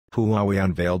Huawei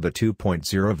unveiled the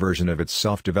 2.0 version of its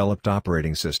self-developed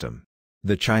operating system.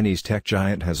 The Chinese tech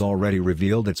giant has already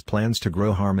revealed its plans to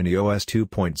grow HarmonyOS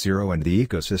 2.0 and the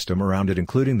ecosystem around it,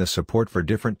 including the support for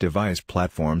different device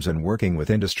platforms and working with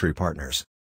industry partners.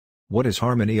 What is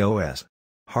HarmonyOS?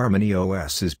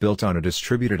 HarmonyOS is built on a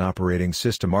distributed operating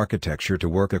system architecture to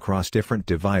work across different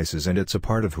devices, and it's a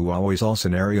part of Huawei's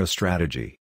all-scenario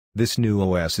strategy. This new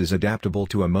OS is adaptable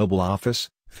to a mobile office,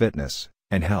 fitness,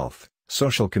 and health,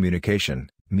 social communication,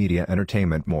 media,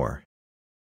 entertainment, more.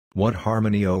 What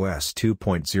HarmonyOS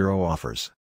 2.0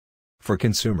 offers. For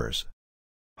consumers,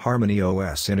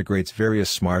 HarmonyOS integrates various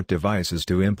smart devices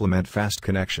to implement fast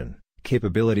connection,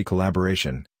 capability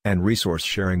collaboration, and resource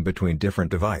sharing between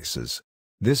different devices.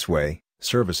 This way,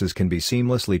 services can be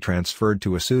seamlessly transferred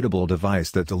to a suitable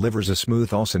device that delivers a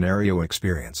smooth all-scenario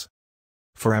experience.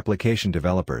 For application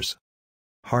developers,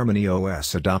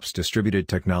 HarmonyOS adopts distributed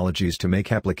technologies to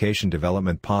make application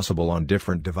development possible on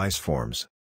different device forms.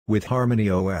 With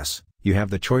HarmonyOS, you have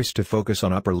the choice to focus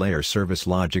on upper-layer service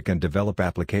logic and develop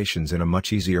applications in a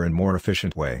much easier and more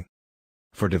efficient way.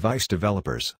 For device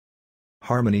developers,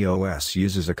 HarmonyOS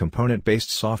uses a component-based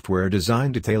software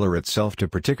designed to tailor itself to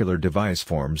particular device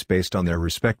forms based on their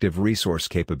respective resource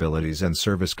capabilities and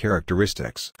service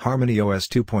characteristics. HarmonyOS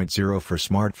 2.0 for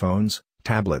smartphones,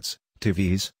 tablets,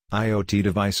 TVs, IoT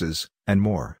devices, and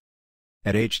more.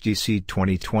 At HDC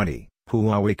 2020,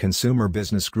 Huawei Consumer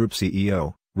Business Group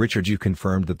CEO, Richard Yu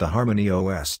confirmed that the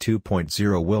HarmonyOS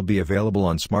 2.0 will be available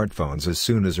on smartphones as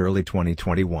soon as early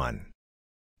 2021.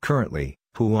 Currently,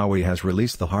 Huawei has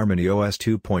released the HarmonyOS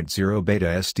 2.0 Beta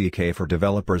SDK for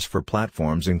developers for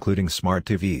platforms including smart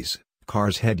TVs,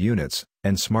 cars head units,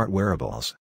 and smart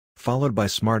wearables, followed by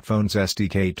smartphones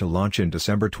SDK to launch in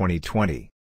December 2020.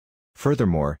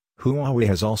 Furthermore, Huawei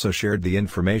has also shared the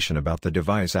information about the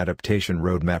device adaptation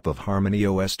roadmap of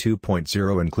HarmonyOS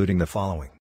 2.0, including the following.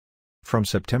 From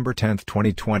September 10,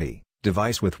 2020,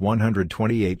 device with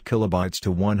 128 KB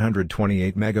to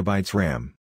 128 MB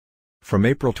RAM. From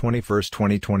April 21,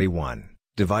 2021,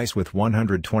 device with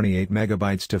 128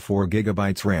 MB to 4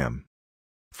 GB RAM.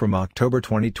 From October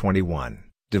 2021,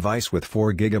 device with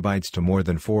 4 GB to more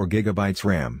than 4 GB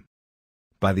RAM.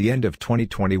 By the end of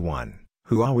 2021,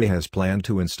 Huawei has planned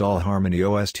to install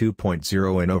HarmonyOS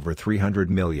 2.0 in over 300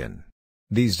 million.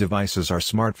 These devices are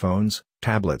smartphones,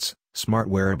 tablets, smart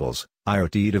wearables,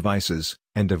 IoT devices,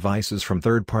 and devices from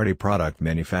third-party product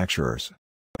manufacturers.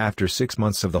 After 6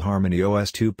 months of the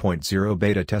HarmonyOS 2.0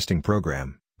 beta testing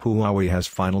program, Huawei has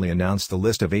finally announced the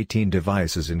list of 18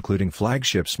 devices including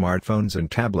flagship smartphones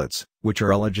and tablets, which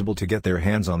are eligible to get their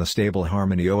hands on the stable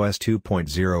HarmonyOS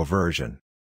 2.0 version.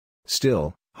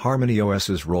 Still,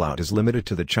 HarmonyOS's rollout is limited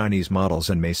to the Chinese models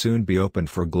and may soon be opened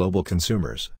for global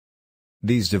consumers.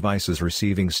 These devices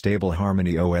receiving stable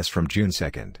HarmonyOS from June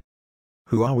 2nd.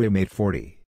 Huawei Mate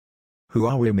 40,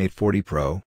 Huawei Mate 40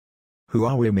 Pro,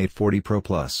 Huawei Mate 40 Pro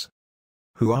Plus,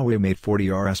 Huawei Mate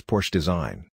 40 RS Porsche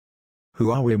design,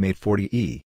 Huawei Mate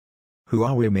 40e,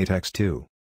 Huawei Mate X2,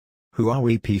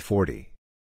 Huawei P40,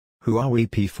 Huawei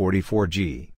P40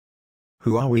 4G,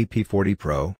 Huawei P40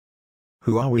 Pro,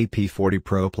 Huawei P40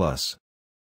 Pro Plus,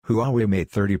 Huawei Mate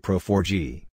 30 Pro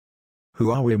 4G,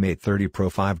 Huawei Mate 30 Pro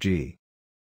 5G,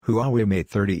 Huawei Mate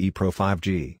 30e Pro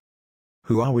 5G,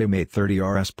 Huawei Mate 30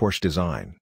 RS Porsche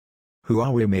design,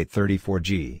 Huawei Mate 30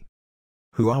 4G,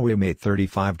 Huawei Mate 30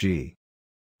 5G,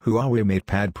 Huawei Mate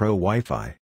Pad Pro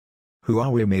Wi-Fi,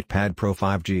 Huawei Mate Pad Pro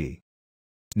 5G.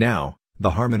 Now,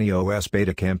 the HarmonyOS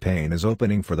beta campaign is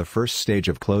opening for the first stage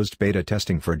of closed beta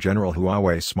testing for general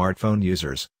Huawei smartphone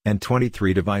users, and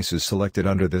 23 devices selected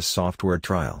under this software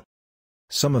trial.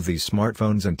 Some of these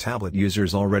smartphones and tablet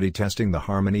users already testing the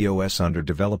HarmonyOS under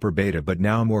developer beta, but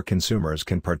now more consumers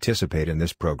can participate in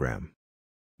this program.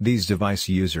 These device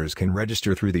users can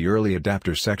register through the early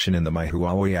adapter section in the My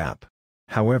Huawei app.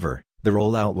 However, the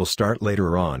rollout will start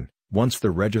later on, once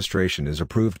the registration is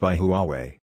approved by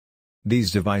Huawei.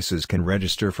 These devices can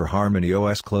register for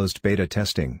HarmonyOS closed beta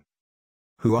testing.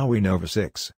 Huawei Nova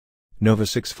 6, Nova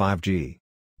 6 5G,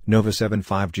 Nova 7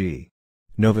 5G,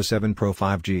 Nova 7 Pro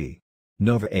 5G,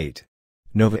 Nova 8,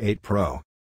 Nova 8 Pro,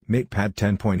 MatePad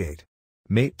 10.8,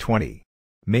 Mate 20,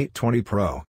 Mate 20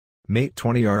 Pro, Mate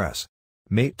 20 RS,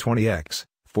 Mate 20X,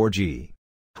 4G,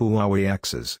 Huawei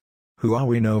X's,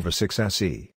 Huawei Nova 6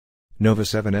 SE, Nova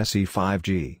 7 SE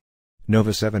 5G,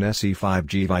 Nova 7 SE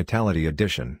 5G Vitality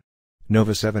Edition,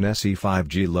 Nova 7 SE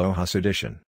 5G Low-Hus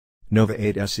Edition, Nova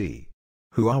 8 SE,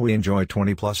 Huawei Enjoy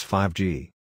 20 Plus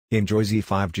 5G, Enjoy Z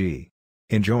 5G,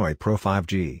 Enjoy Pro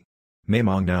 5G,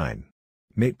 Maimong 9,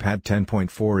 MatePad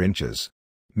 10.4 inches,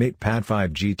 MatePad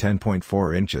 5G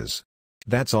 10.4 inches,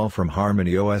 That's all from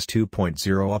HarmonyOS 2.0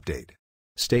 update.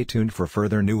 Stay tuned for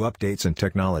further new updates and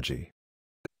technology.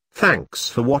 Thanks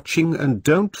for watching and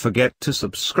don't forget to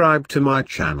subscribe to my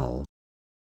channel.